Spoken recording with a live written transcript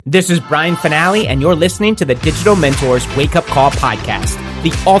This is Brian Finale, and you're listening to the Digital Mentors Wake Up Call podcast,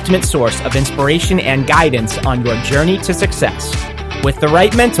 the ultimate source of inspiration and guidance on your journey to success. With the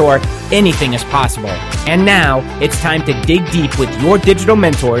right mentor, anything is possible. And now, it's time to dig deep with your digital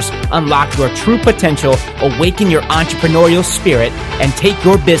mentors, unlock your true potential, awaken your entrepreneurial spirit, and take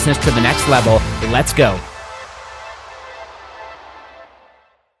your business to the next level. Let's go.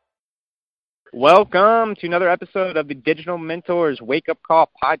 Welcome to another episode of the Digital Mentors Wake Up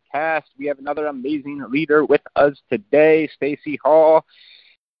Call podcast. We have another amazing leader with us today, Stacey Hall.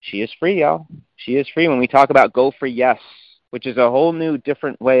 She is free, y'all. She is free when we talk about Go for Yes, which is a whole new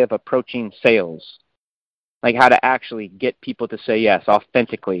different way of approaching sales, like how to actually get people to say yes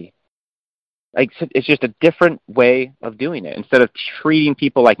authentically. Like, it's just a different way of doing it. Instead of treating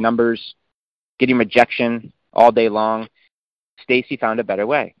people like numbers, getting rejection all day long, Stacey found a better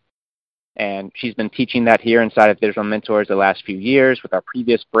way. And she's been teaching that here inside of Digital Mentors the last few years with our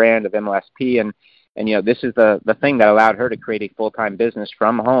previous brand of MLSP. And you know, this is the thing that allowed her to create a full-time business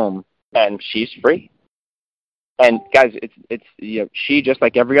from home, and she's free. And guys, it's you know, she, just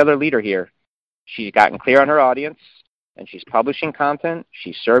like every other leader here, she's gotten clear on her audience, and she's publishing content,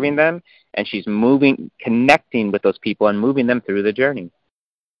 she's serving them, and she's connecting with those people and moving them through the journey,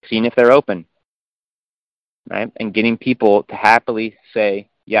 seeing if they're open, right? And getting people to happily say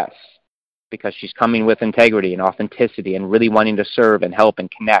yes, because she's coming with integrity and authenticity and really wanting to serve and help and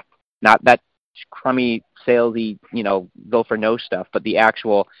connect. Not that crummy, salesy, go for no stuff, but the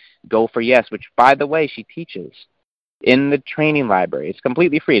actual go for yes, which, by the way, she teaches in the training library. It's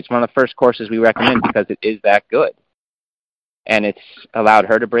completely free. It's one of the first courses we recommend because it is that good. And it's allowed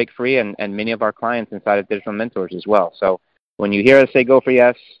her to break free and many of our clients inside of Digital Mentors as well. So when you hear us say go for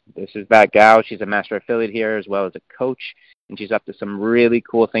yes, this is that gal. She's a master affiliate here as well as a coach. And she's up to some really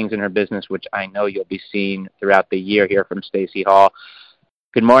cool things in her business, which I know you'll be seeing throughout the year here from Stacey Hall.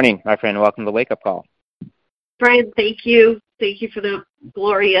 Good morning, my friend. Welcome to Wake Up Call. Brian, thank you. Thank you for the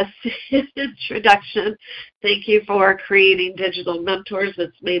glorious introduction. Thank you for creating Digital Mentors.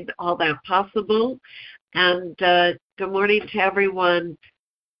 That's made all that possible. And good morning to everyone.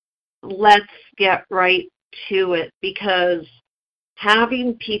 Let's get right to it, because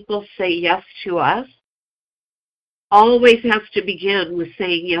having people say yes to us always has to begin with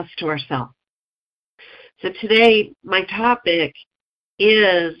saying yes to ourselves. So today, my topic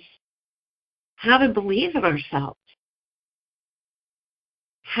is how to believe in ourselves,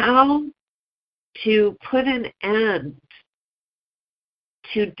 how to put an end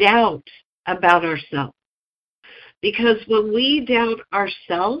to doubt about ourselves. Because when we doubt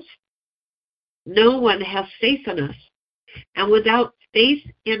ourselves, no one has faith in us. And without faith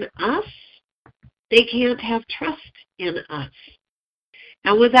in us, they can't have trust in us.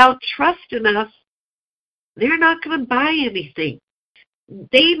 And without trust in us, they're not going to buy anything.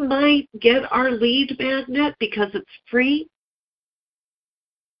 They might get our lead magnet because it's free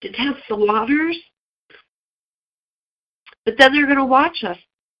to test the waters, but then they're going to watch us.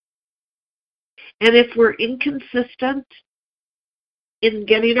 And if we're inconsistent in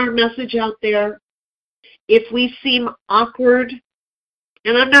getting our message out there, if we seem awkward,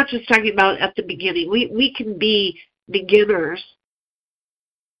 and I'm not just talking about at the beginning. We can be beginners,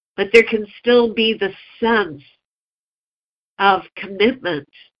 but there can still be the sense of commitment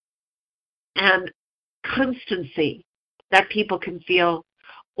and constancy that people can feel,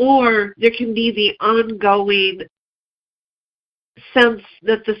 or there can be the ongoing sense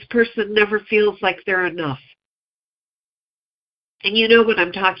that this person never feels like they're enough. And you know what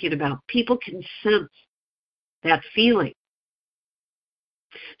I'm talking about. People can sense that feeling.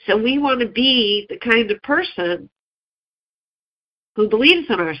 So we want to be the kind of person who believes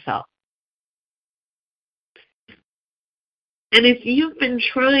in ourselves. And if you've been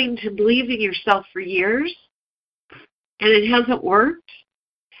trying to believe in yourself for years and it hasn't worked,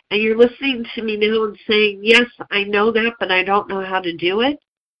 and you're listening to me now and saying, yes, I know that, but I don't know how to do it,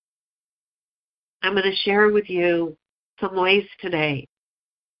 I'm going to share with you some ways today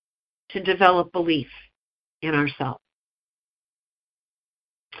to develop belief in ourselves.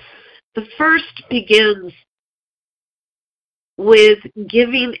 The first begins with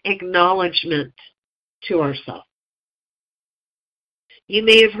giving acknowledgement to ourselves. You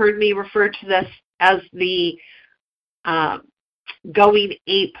may have heard me refer to this as the going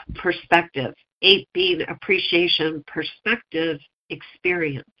ape perspective, ape being appreciation, perspective,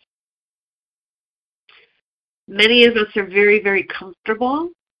 experience. Many of us are very, very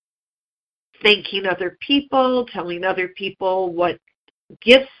comfortable thanking other people, telling other people what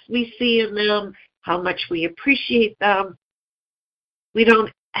gifts we see in them, how much we appreciate them. We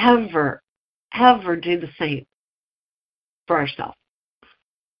don't ever do the same for ourselves.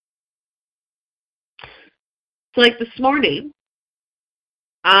 So like this morning,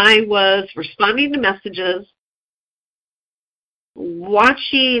 I was responding to messages,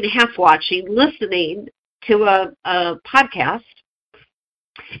 half watching, listening to a podcast,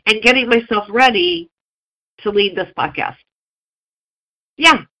 and getting myself ready to lead this podcast.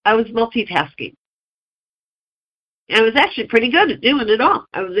 Yeah, I was multitasking. And I was actually pretty good at doing it all.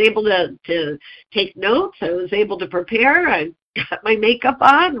 I was able to take notes. I was able to prepare. I got my makeup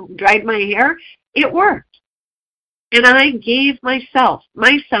on, dried my hair. It worked. And I gave myself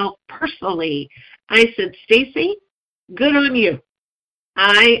personally, I said, Stacey, good on you.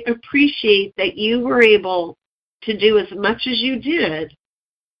 I appreciate that you were able to do as much as you did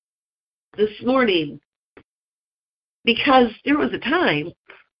this morning, because there was a time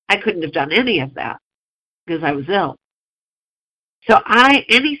I couldn't have done any of that because I was ill. So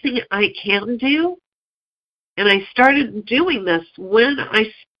anything I can do, and I started doing this when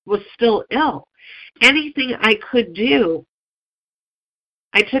I was still ill, anything I could do,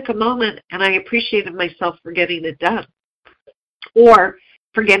 I took a moment and I appreciated myself for getting it done or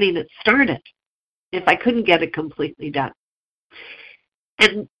for getting it started if I couldn't get it completely done.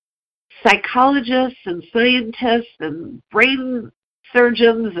 And psychologists and scientists and brain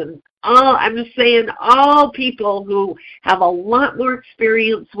surgeons and I'm just saying all people who have a lot more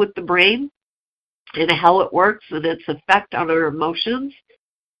experience with the brain and how it works and its effect on our emotions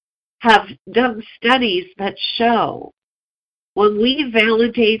have done studies that show when we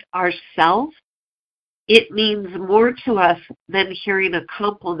validate ourselves, it means more to us than hearing a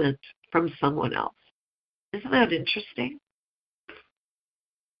compliment from someone else. Isn't that interesting?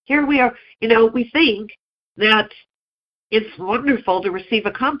 Here we are, we think that it's wonderful to receive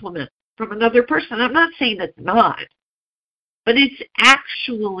a compliment from another person. I'm not saying it's not, but it's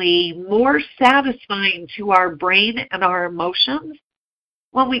actually more satisfying to our brain and our emotions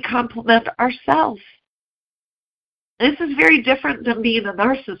when we compliment ourselves. This is very different than being a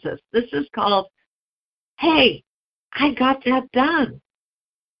narcissist. This is called, hey, I got that done.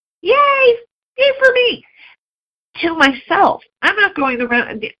 Yay! Yay for me! To myself. I'm not going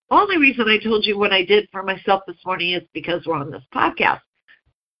around. The only reason I told you what I did for myself this morning is because we're on this podcast.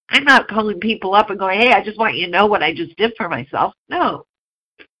 I'm not calling people up and going, hey, I just want you to know what I just did for myself. No.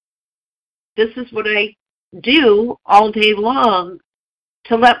 This is what I do all day long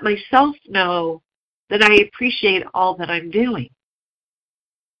to let myself know that I appreciate all that I'm doing.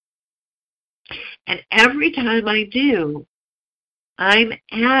 And every time I do, I'm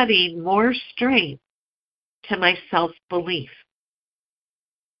adding more strength to my self-belief.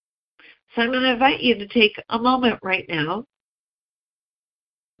 So I'm going to invite you to take a moment right now.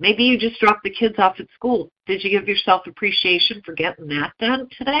 Maybe you just dropped the kids off at school. Did you give yourself appreciation for getting that done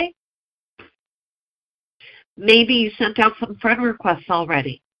today? Maybe you sent out some friend requests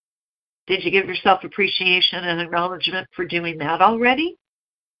already. Did you give yourself appreciation and acknowledgement for doing that already?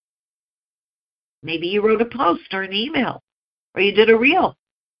 Maybe you wrote a post or an email, or you did a reel,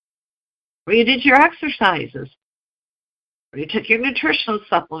 or you did your exercises, or you took your nutritional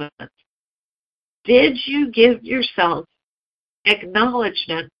supplements. Did you give yourself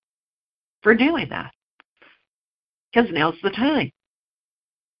acknowledgement for doing that? Because now's the time.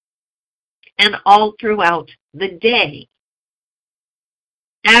 And all throughout the day,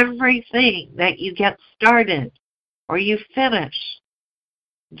 everything that you get started or you finish,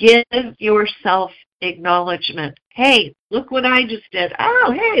 give yourself acknowledgement. Hey, look what I just did.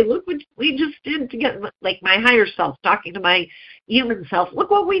 Oh, hey, look what we just did to get, like my higher self talking to my human self.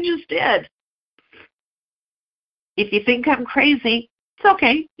 Look what we just did. If you think I'm crazy, it's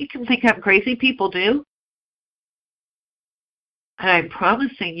okay. You can think I'm crazy. People do. And I'm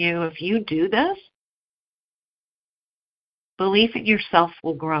promising you, if you do this, belief in yourself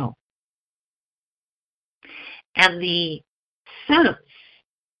will grow. And the sense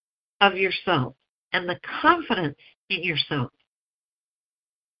of yourself and the confidence in yourself,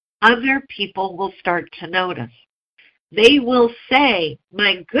 other people will start to notice. They will say,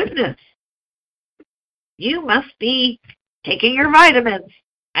 my goodness, you must be taking your vitamins.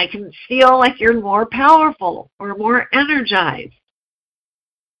 I can feel like you're more powerful or more energized.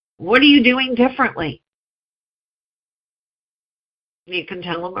 What are you doing differently? You can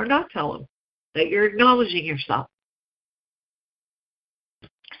tell them or not tell them that you're acknowledging yourself.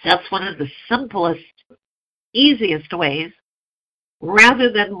 That's one of the simplest, easiest ways,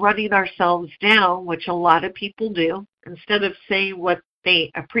 rather than running ourselves down, which a lot of people do. Instead of saying what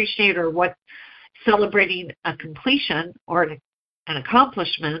they appreciate or what celebrating a completion or an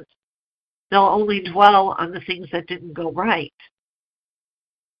accomplishment, they'll only dwell on the things that didn't go right.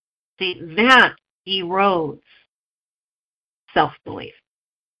 See, that erodes self-belief.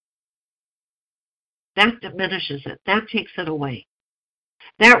 that diminishes it. That takes it away.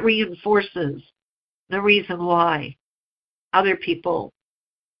 That reinforces the reason why other people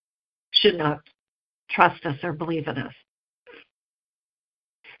should not trust us or believe in us.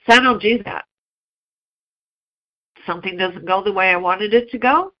 So I don't do that. Something doesn't go the way I wanted it to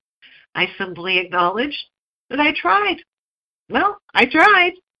go, I simply acknowledge that I tried. Well, I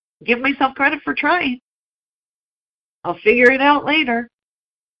tried. Give myself credit for trying. I'll figure it out later.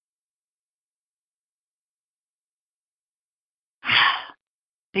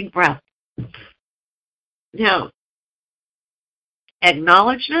 Big breath. Now,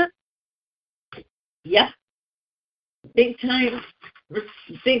 acknowledgement. Yep. Big time.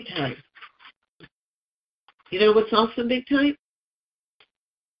 Big time. You know what's also big time?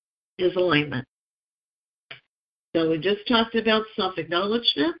 Is alignment. So we just talked about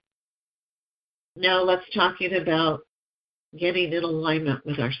self-acknowledgement. Now let's talking about getting in alignment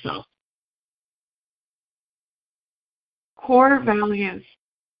with ourselves. Core values.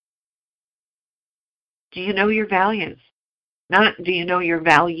 Do you know your values? Not do you know your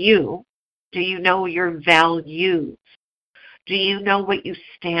value. Do you know your values? Do you know what you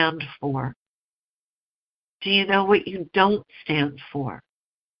stand for? Do you know what you don't stand for?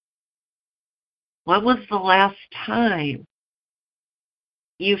 When was the last time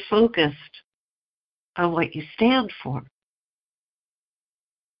you focused on what you stand for?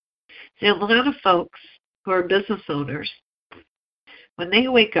 See, a lot of folks who are business owners, when they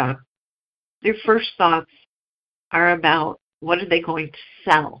wake up, their first thoughts are about what are they going to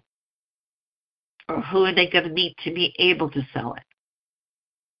sell? Or who are they going to meet to be able to sell it?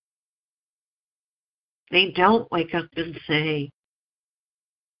 They don't wake up and say,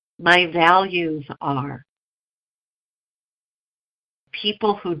 my values are.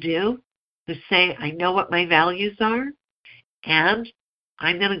 People who do, who say, I know what my values are, and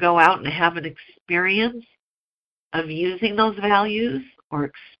I'm going to go out and have an experience of using those values or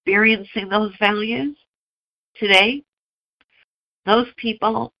experiencing those values today, those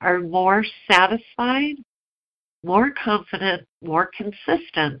people are more satisfied, more confident, more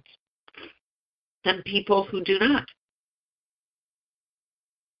consistent than people who do not.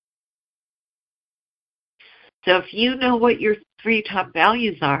 So if you know what your 3 top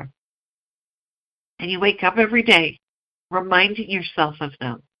values are, and you wake up every day reminding yourself of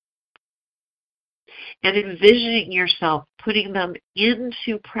them, and envisioning yourself putting them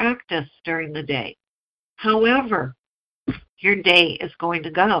into practice during the day, however your day is going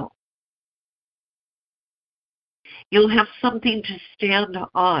to go, you'll have something to stand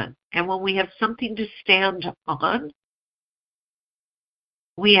on. And when we have something to stand on,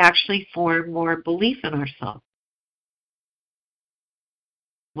 we actually form more belief in ourselves.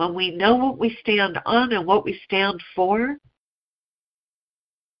 When we know what we stand on and what we stand for,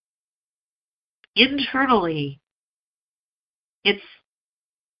 internally, it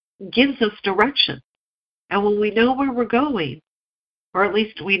gives us direction. And when we know where we're going, or at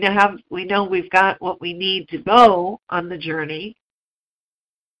least we know we've got what we need to go on the journey,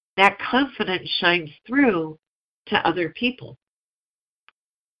 that confidence shines through to other people.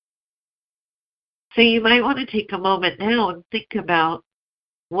 So you might want to take a moment now and think about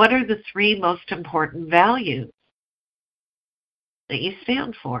what are the 3 most important values that you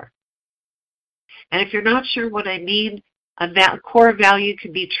stand for. And if you're not sure what I mean, a core value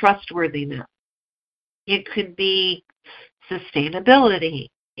could be trustworthiness. It could be sustainability.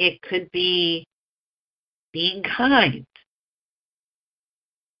 It could be being kind.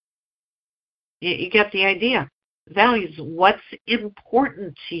 You get the idea. Values, what's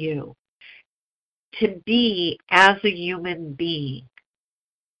important to you to be as a human being?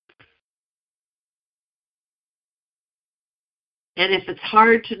 And if it's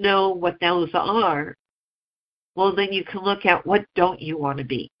hard to know what those are, well, then you can look at what don't you want to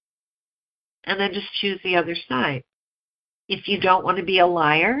be. And then just choose the other side. If you don't want to be a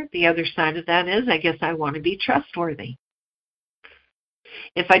liar, the other side of that is, I guess I want to be trustworthy.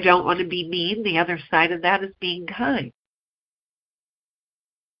 If I don't want to be mean, the other side of that is being kind.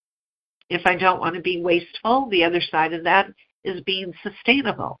 If I don't want to be wasteful, the other side of that is being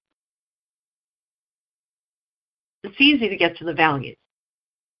sustainable. It's easy to get to the values.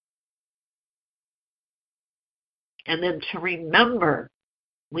 And then to remember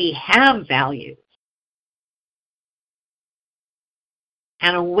we have values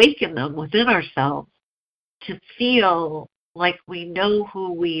and awaken them within ourselves to feel like we know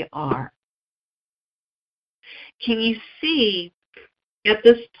who we are. Can you see at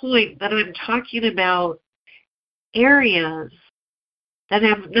this point that I'm talking about areas that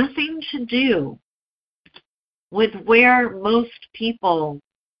have nothing to do with where most people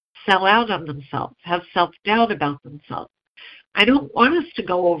sell out on themselves, have self-doubt about themselves. I don't want us to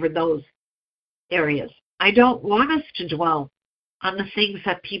go over those areas. I don't want us to dwell on the things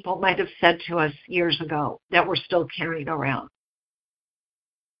that people might have said to us years ago that we're still carrying around.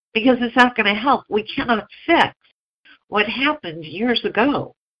 Because it's not going to help. We cannot fix what happened years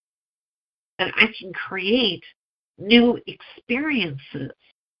ago. And I can create new experiences.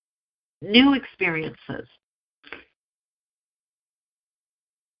 New experiences.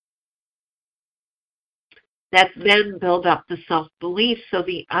 That then build up the self-belief so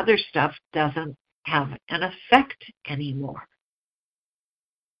the other stuff doesn't have an effect anymore.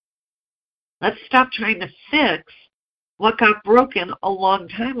 Let's stop trying to fix what got broken a long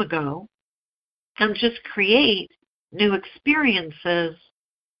time ago and just create new experiences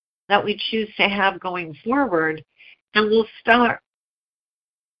that we choose to have going forward, and we'll start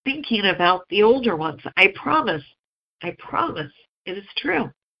thinking about the older ones. I promise, it is true.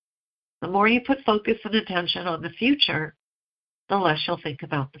 The more you put focus and attention on the future, the less you'll think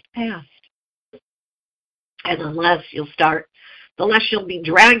about the past. And the less you'll be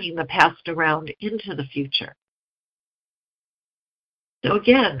dragging the past around into the future. So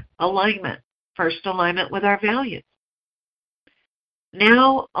again, alignment. First, alignment with our values.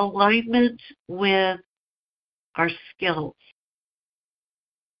 Now, alignment with our skills.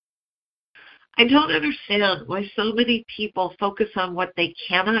 I don't understand why so many people focus on what they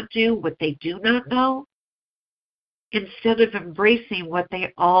cannot do, what they do not know, instead of embracing what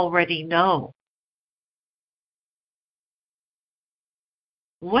they already know.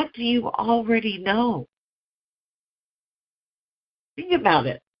 What do you already know? Think about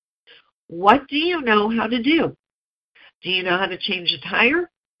it. What do you know how to do? Do you know how to change a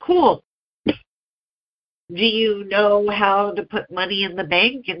tire? Cool. Do you know how to put money in the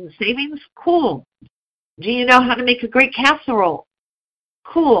bank and savings? Cool. Do you know how to make a great casserole?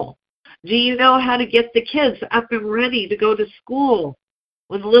 Cool. Do you know how to get the kids up and ready to go to school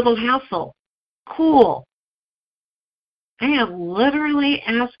with little hassle? Cool. I am literally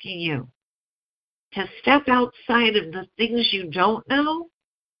asking you to step outside of the things you don't know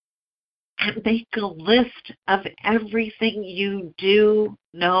and make a list of everything you do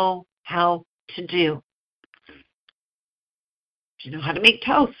know how to do. Do you know how to make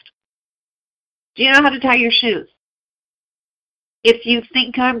toast? Do you know how to tie your shoes? If you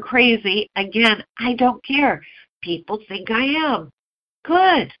think I'm crazy, again, I don't care. People think I am.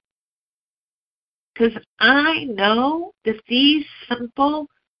 Good. Because I know that these simple,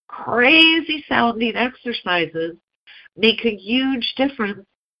 crazy-sounding exercises make a huge difference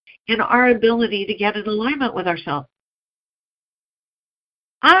in our ability to get in alignment with ourselves.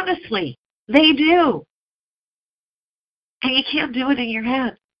 Honestly, they do. And you can't do it in your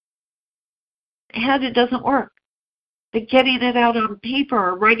head. Head, it doesn't work. But getting it out on paper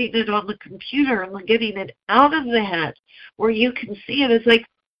or writing it on the computer and getting it out of the head where you can see it is like,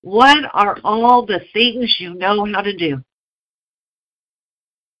 what are all the things you know how to do?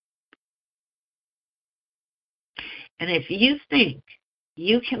 And if you think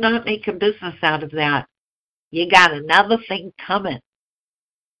you cannot make a business out of that, you got another thing coming.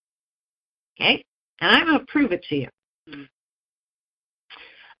 Okay? And I'm going to prove it to you.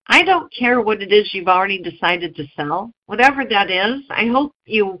 I don't care what it is you've already decided to sell. Whatever that is, I hope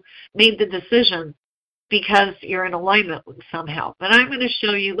you made the decision because you're in alignment with somehow. But I'm going to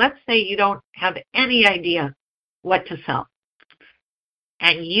show you, let's say you don't have any idea what to sell.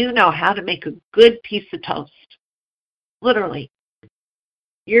 And you know how to make a good piece of toast. Literally.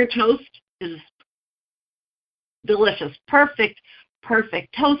 Your toast is delicious. Perfect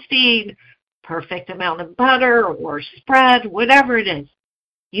toasting, perfect amount of butter or spread, whatever it is.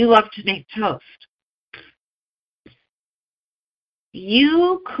 You love to make toast.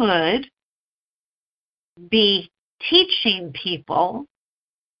 You could be teaching people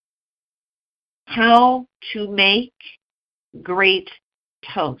how to make great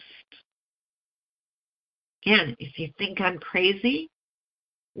toast. Again, if you think I'm crazy,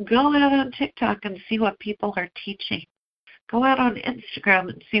 go out on TikTok and see what people are teaching. Go out on Instagram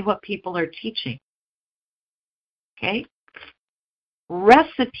and see what people are teaching. Okay?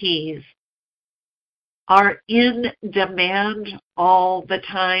 Recipes are in demand all the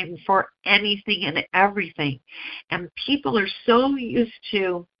time for anything and everything. And people are so used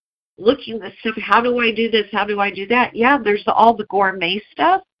to looking at stuff, how do I do this, how do I do that? Yeah, there's all the gourmet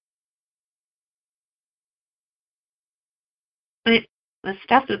stuff. But the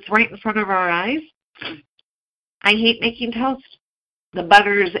stuff that's right in front of our eyes, I hate making toast. The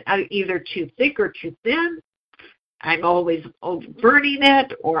butter is either too thick or too thin. I'm always burning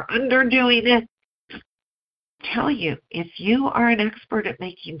it or underdoing it. tell you, if you are an expert at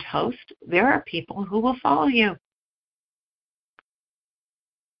making toast, there are people who will follow you.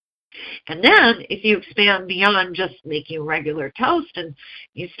 And then if you expand beyond just making regular toast and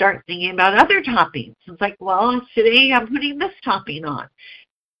you start thinking about other toppings, it's like, well, today I'm putting this topping on.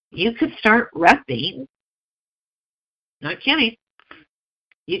 You could start repping. Not kidding.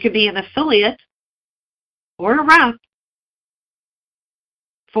 You could be an affiliate or a rep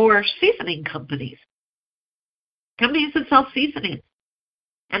for seasoning companies. Companies that sell seasonings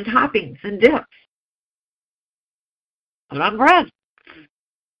and toppings and dips. Put on bread.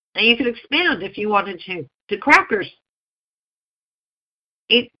 And you could expand if you wanted to crackers.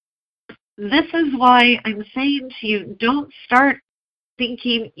 This is why I'm saying to you, don't start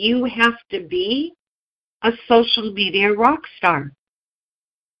thinking you have to be a social media rock star.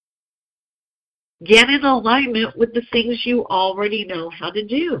 Get in alignment with the things you already know how to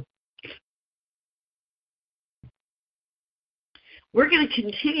do. We're going to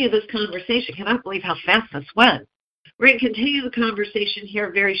continue this conversation. I cannot believe how fast this went. We're going to continue the conversation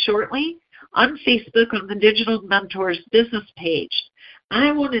here very shortly on Facebook on the Digital Mentors business page.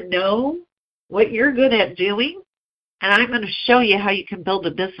 I want to know what you're good at doing, and I'm going to show you how you can build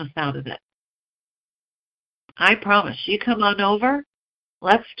a business out of it. I promise. You come on over.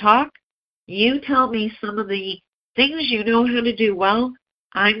 Let's talk. You tell me some of the things you know how to do well.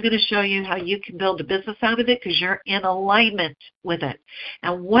 I'm going to show you how you can build a business out of it because you're in alignment with it.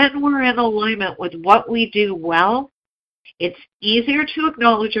 And when we're in alignment with what we do well, it's easier to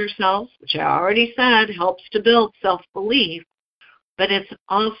acknowledge ourselves, which I already said helps to build self-belief, but it's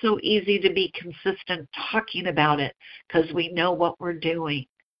also easy to be consistent talking about it because we know what we're doing.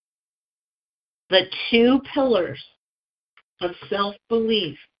 The two pillars of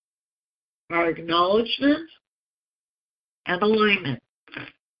self-belief are acknowledgement and alignment.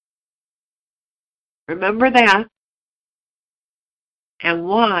 Remember that and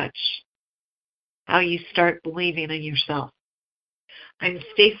watch how you start believing in yourself. I'm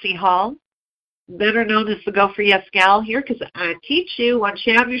Stacey Hall, better known as the Go For Yes Gal here, because I teach you, once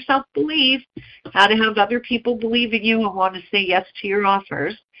you have your self-belief, how to have other people believe in you and want to say yes to your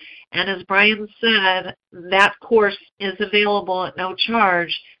offers. And as Brian said, that course is available at no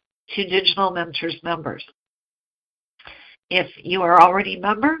charge to Digital Mentors members. If you are already a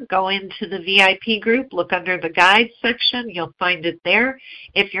member, go into the VIP group, look under the guides section, you'll find it there.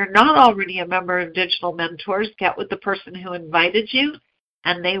 If you're not already a member of Digital Mentors, get with the person who invited you,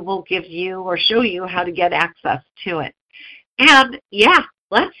 and they will give you or show you how to get access to it. And yeah,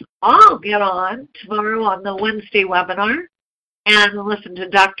 let's all get on tomorrow on the Wednesday webinar and listen to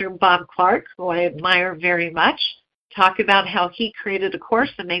Dr. Bob Clark, who I admire very much, talk about how he created a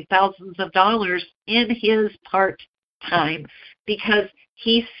course and made thousands of dollars in his part-time because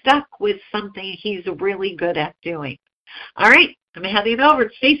he stuck with something he's really good at doing. All right, I'm heading over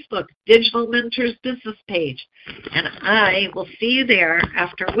to Facebook, Digital Mentors business page, and I will see you there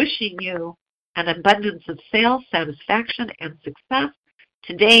after wishing you an abundance of sales, satisfaction, and success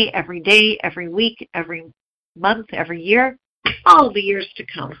today, every week, every month, every year, all the years to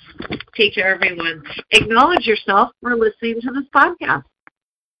come. Take care, everyone. Acknowledge yourself for listening to this podcast.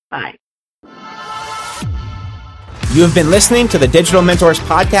 Bye. You have been listening to the Digital Mentors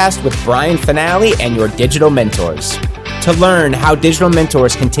podcast with Brian Finale and your digital mentors. To learn how Digital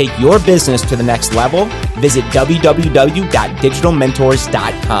Mentors can take your business to the next level, visit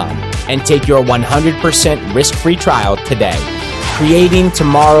www.digitalmentors.com and take your 100% risk-free trial today. Creating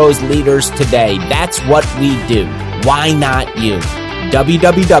tomorrow's leaders today. That's what we do. Why not you?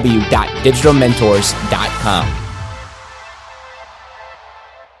 www.digitalmentors.com.